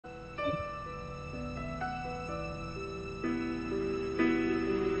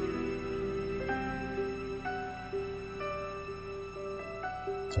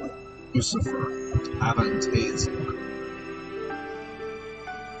Lucifer, Avantasia,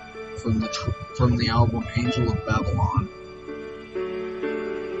 from the album Angel of Babylon.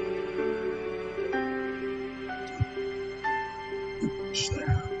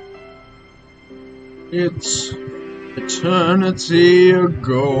 It's eternity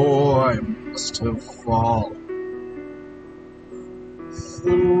ago I must have fallen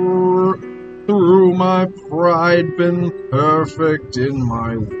through my pride, been perfect in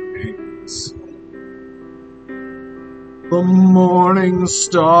my ways. The morning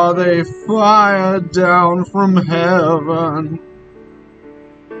star they fired down from heaven,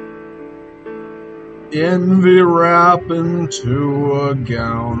 envy wrap into a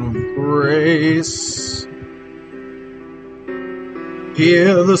gown of grace.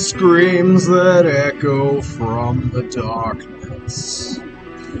 Hear the screams that echo from the darkness.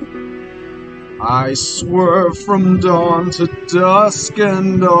 I swerve from dawn to dusk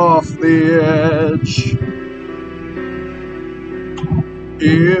and off the edge.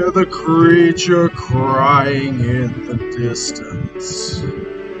 Hear the creature crying in the distance,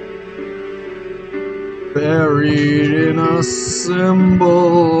 buried in a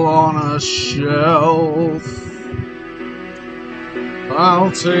symbol on a shelf.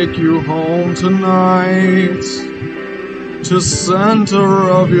 I'll take you home tonight, to center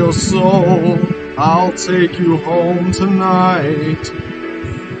of your soul. I'll take you home tonight.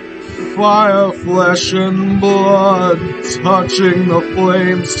 Fire, flesh, and blood, touching the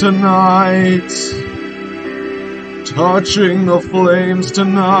flames tonight. Touching the flames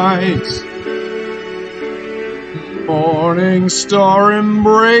tonight. Morning star,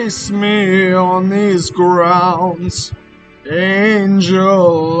 embrace me on these grounds.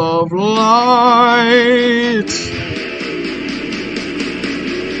 Angel of light.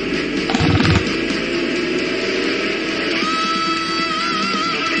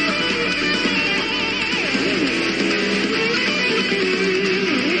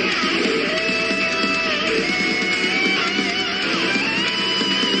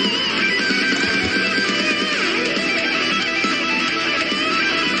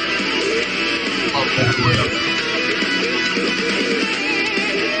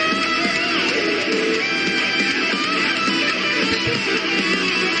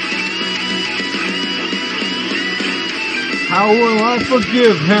 How will I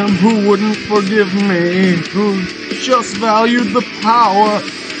forgive him who wouldn't forgive me, who just valued the power?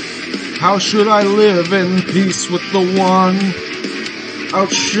 How should I live in peace with the one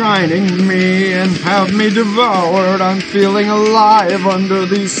outshining me and have me devoured? I'm feeling alive under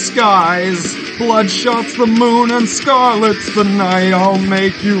these skies. Bloodshot's the moon and scarlet's the night. I'll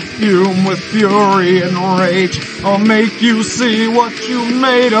make you fume with fury and rage. I'll make you see what you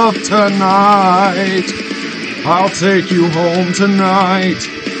made of tonight. I'll take you home tonight,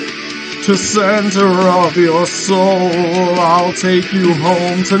 to center of your soul. I'll take you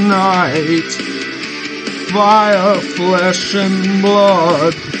home tonight. Fire, flesh, and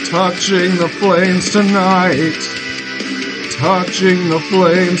blood, touching the flames tonight. Touching the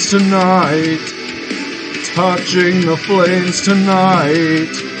flames tonight. Touching the flames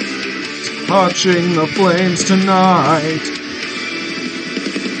tonight. Touching the flames tonight.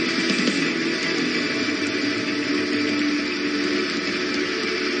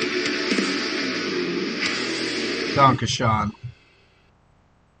 Dankeschön.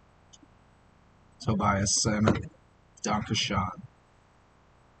 Tobias Salmon. Dankeschön.